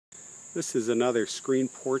This is another screen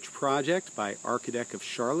porch project by Archadeck of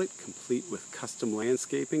Charlotte, complete with custom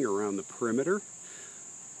landscaping around the perimeter.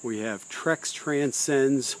 We have Trex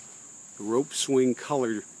Transcends rope swing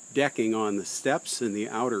colored decking on the steps and the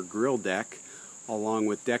outer grill deck, along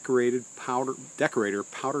with Deckorator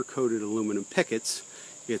powder-coated aluminum pickets.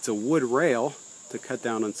 It's a wood rail to cut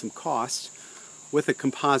down on some costs with a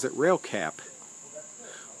composite rail cap.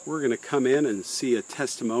 We're going to come in and see a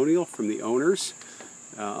testimonial from the owners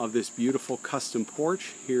of this beautiful custom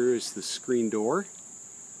porch. Here is the screen door.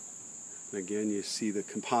 Again, you see the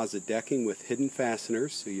composite decking with hidden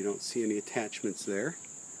fasteners, so you don't see any attachments there.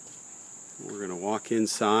 We're going to walk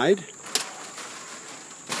inside.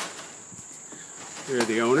 Here are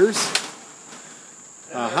the owners.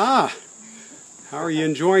 Aha! How are you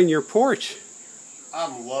enjoying your porch?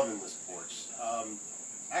 I'm loving this porch.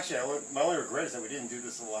 Actually, my only regret is that we didn't do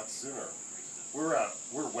this a lot sooner.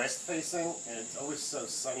 We're west facing, and it's always so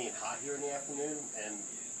sunny and hot here in the afternoon, and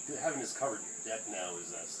having this covered deck now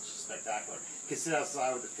is spectacular. You can sit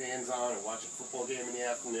outside with the fans on and watch a football game in the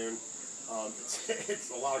afternoon.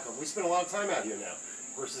 It's a lot of fun. We spend a lot of time out here now,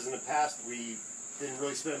 versus in the past we didn't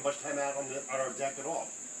really spend much time out on our deck at all.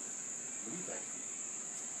 What do you think?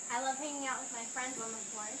 I love hanging out with my friends on the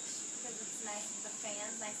porch because it's nice with the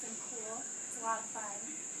fans, nice and cool. It's a lot of fun.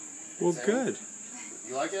 Well, good.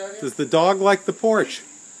 You like it out here? Does the dog like the porch?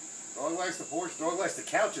 Dog likes the porch. Dog likes the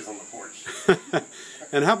couches on the porch.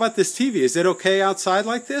 And how about this TV? Is it okay outside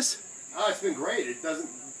like this? Oh, it's been great. It doesn't.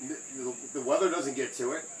 The weather doesn't get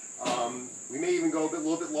to it. We may even go a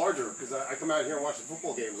little bit larger because I come out here and watch the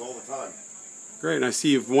football games all the time. Great. And I see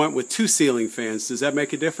you've went with 2 ceiling fans. Does that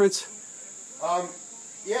make a difference?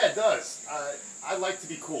 Yeah, it does. I like to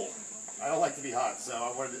be cool. I don't like to be hot, so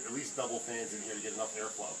I wanted at least double fans in here to get enough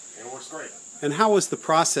airflow, and it works great. And how was the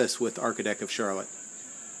process with Archadeck of Charlotte?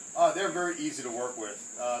 They're very easy to work with.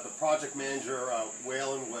 The project manager,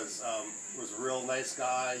 Waylon, was a real nice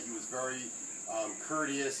guy. He was very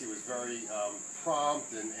courteous. He was very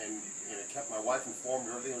prompt, and kept my wife informed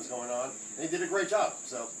of everything that was going on. And he did a great job,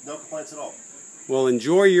 so no complaints at all. Well,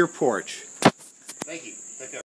 enjoy your porch. Thank you. Take care.